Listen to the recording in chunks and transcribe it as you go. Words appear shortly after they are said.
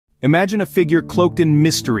Imagine a figure cloaked in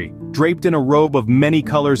mystery, draped in a robe of many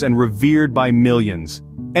colors and revered by millions.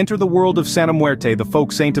 Enter the world of Santa Muerte, the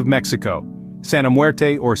folk saint of Mexico. Santa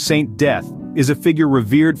Muerte, or Saint Death, is a figure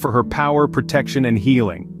revered for her power, protection, and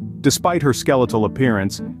healing. Despite her skeletal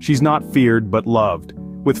appearance, she's not feared but loved,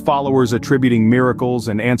 with followers attributing miracles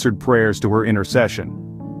and answered prayers to her intercession.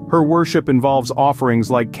 Her worship involves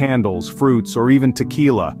offerings like candles, fruits, or even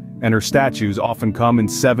tequila, and her statues often come in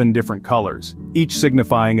 7 different colors, each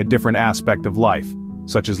signifying a different aspect of life,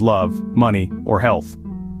 such as love, money, or health.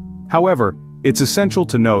 However, it's essential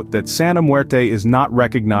to note that Santa Muerte is not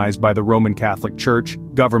recognized by the Roman Catholic Church,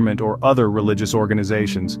 government, or other religious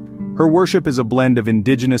organizations. Her worship is a blend of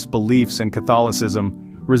indigenous beliefs and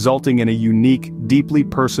Catholicism, resulting in a unique, deeply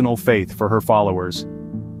personal faith for her followers.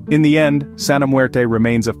 In the end, Santa Muerte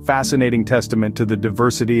remains a fascinating testament to the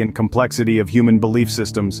diversity and complexity of human belief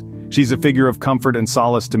systems. She's a figure of comfort and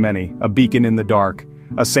solace to many, a beacon in the dark,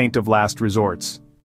 a saint of last resorts.